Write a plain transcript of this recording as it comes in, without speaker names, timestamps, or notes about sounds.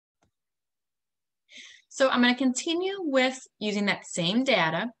So I'm going to continue with using that same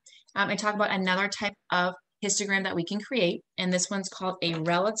data and talk about another type of histogram that we can create. And this one's called a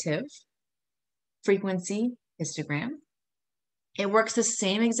relative frequency histogram. It works the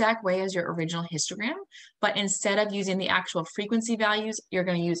same exact way as your original histogram, but instead of using the actual frequency values, you're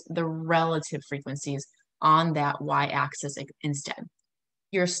going to use the relative frequencies on that y-axis instead.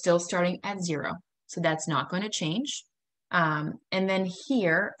 You're still starting at 0, so that's not going to change. And then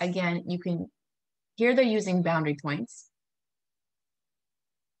here, again, here they're using boundary points.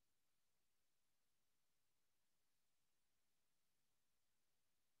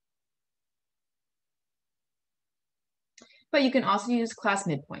 But you can also use class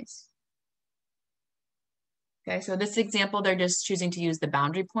midpoints. Okay, so this example, they're just choosing to use the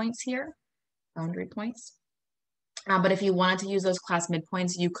boundary points here, boundary points. But if you wanted to use those class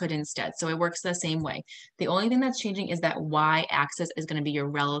midpoints, you could instead. So it works the same way. The only thing that's changing is that y-axis is going to be your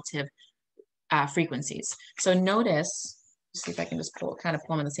relative frequencies. So notice, see if I can just kind of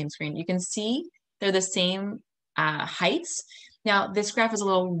pull them on the same screen. You can see they're the same heights. Now, this graph is a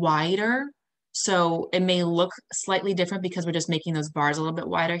little wider, so it may look slightly different because we're just making those bars a little bit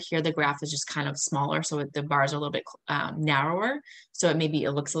wider. Here, the graph is just kind of smaller, so the bars are a little bit narrower. So it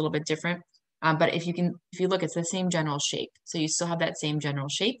looks a little bit different. But if you look, it's the same general shape. So you still have that same general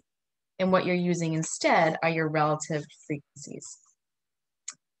shape. And what you're using instead are your relative frequencies.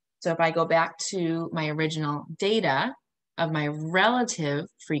 So if I go back to my original data of my relative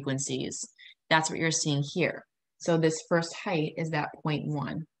frequencies, that's what you're seeing here. So this first height is that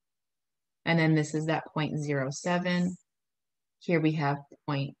 0.1. And then this is that 0.07. Here we have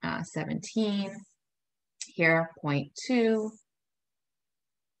 0.17. Here, 0.2,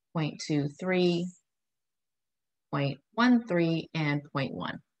 0.23, 0.13, and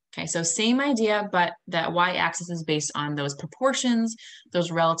 0.1. Okay, so same idea, but that y-axis is based on those proportions, those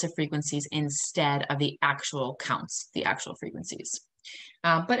relative frequencies instead of the actual counts, the actual frequencies.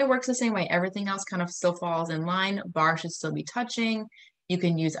 But it works the same way. Everything else kind of still falls in line. Bar should still be touching. You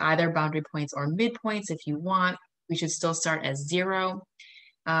can use either boundary points or midpoints if you want. We should still start as 0.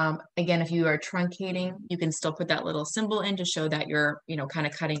 Again, if you are truncating, you can still put that little symbol in to show that you're, kind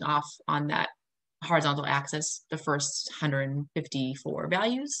of cutting off on that horizontal axis, the first 154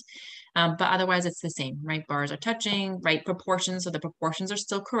 values. But otherwise, it's the same, right? Bars are touching, right proportions, so the proportions are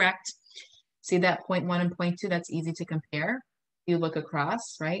still correct. See that 0.1 and 0.2, that's easy to compare. You look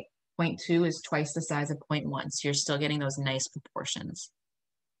across, right? 0.2 is twice the size of 0.1, so you're still getting those nice proportions.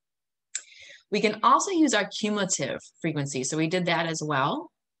 We can also use our cumulative frequency. So we did that as well.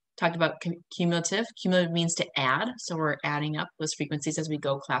 Talked about cumulative. Cumulative means to add. So we're adding up those frequencies as we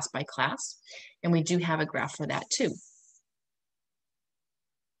go class by class. And we do have a graph for that too.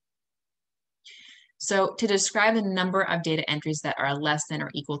 So to describe the number of data entries that are less than or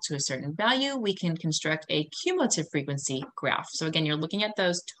equal to a certain value, we can construct a cumulative frequency graph. So again, you're looking at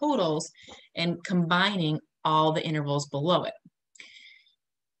those totals and combining all the intervals below it.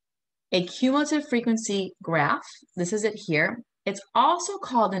 A cumulative frequency graph, this is it here. It's also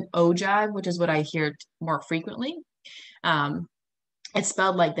called an ogive, which is what I hear more frequently. It's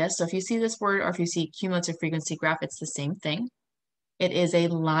spelled like this. So if you see this word or if you see cumulative frequency graph, it's the same thing. It is a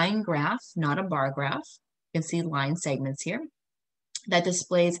line graph, not a bar graph. You can see line segments here that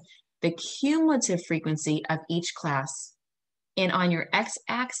displays the cumulative frequency of each class. And on your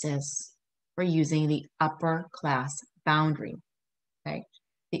x-axis, we're using the upper class boundary, okay?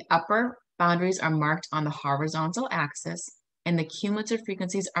 The upper boundaries are marked on the horizontal axis, and the cumulative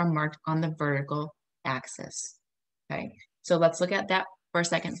frequencies are marked on the vertical axis, okay? So let's look at that for a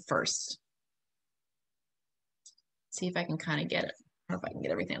second first. See if I can kind of get it. I don't know if I can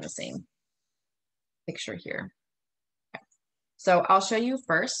get everything on the same picture here. Okay. So I'll show you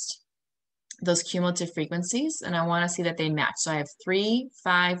first those cumulative frequencies, and I want to see that they match. So I have 3,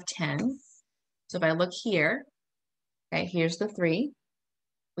 5, 10. So if I look here, okay, here's the 3.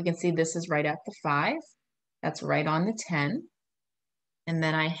 We can see this is right at the 5. That's right on the 10. And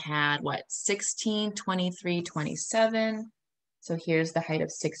then I had, 16, 23, 27. So here's the height of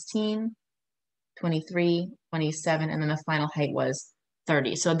 16, 23, 27, and then the final height was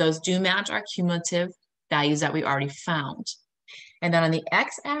 30. So those do match our cumulative values that we already found. And then on the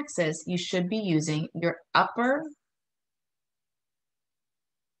x-axis, you should be using your upper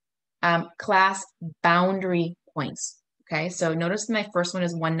class boundary points. Okay, so notice my first one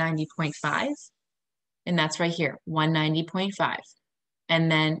is 190.5, and that's right here, 190.5.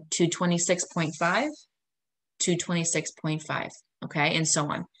 And then 226.5, 226.5, okay, and so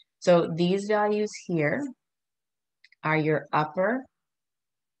on. So these values here are your upper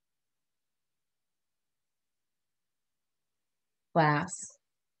class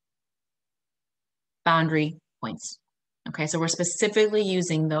boundary points. Okay, so we're specifically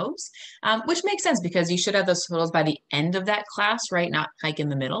using those, which makes sense because you should have those totals by the end of that class, right? Not like in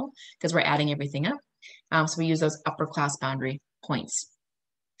the middle, because we're adding everything up. So we use those upper class boundary points.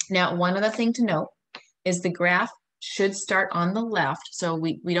 Now, one other thing to note is the graph should start on the left. So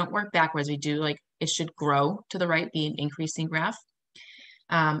we don't work backwards. We do like, it should grow to the right, be an increasing graph.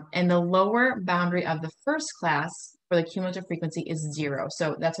 And the lower boundary of the first class for the cumulative frequency is 0.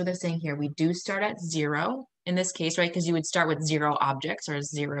 So that's what they're saying here. We do start at 0 in this case, right? Because you would start with 0 objects or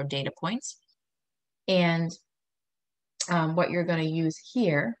 0 data points. And what you're going to use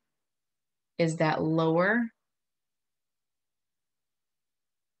here is that lower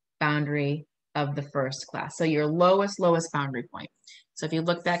boundary of the first class. So your lowest boundary point. So if you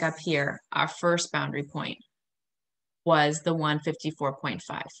look back up here, our first boundary point was the 154.5.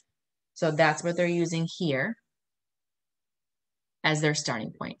 So that's what they're using here as their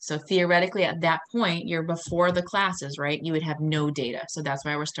starting point. So theoretically at that point, you're before the classes, right? You would have no data. So that's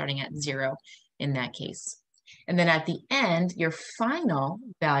why we're starting at 0 in that case. And then at the end, your final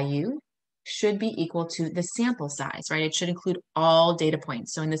value should be equal to the sample size, right? It should include all data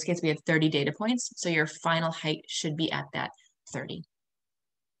points. So in this case, we had 30 data points. So your final height should be at that 30.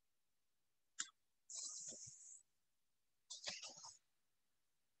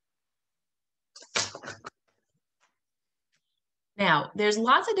 Now, there's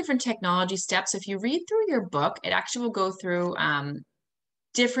lots of different technology steps. If you read through your book, it actually will go through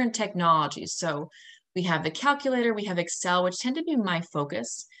different technologies. So we have the calculator, we have Excel, which tend to be my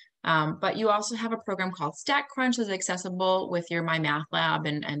focus. But you also have a program called StatCrunch that's accessible with your MyMathLab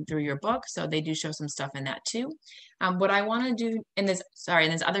and through your book. So they do show some stuff in that too. What I want to do in this,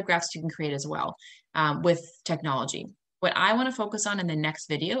 and there's other graphs you can create as well with technology. What I want to focus on in the next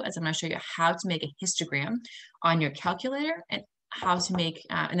video is I'm going to show you how to make a histogram on your calculator and how to make,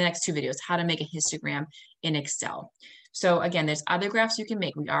 in the next 2 videos, how to make a histogram in Excel. So again, there's other graphs you can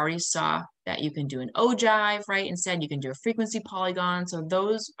make. We already saw that you can do an ogive, right? Instead, you can do a frequency polygon. So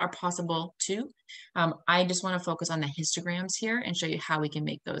those are possible too. I just want to focus on the histograms here and show you how we can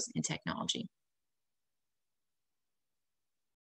make those in technology.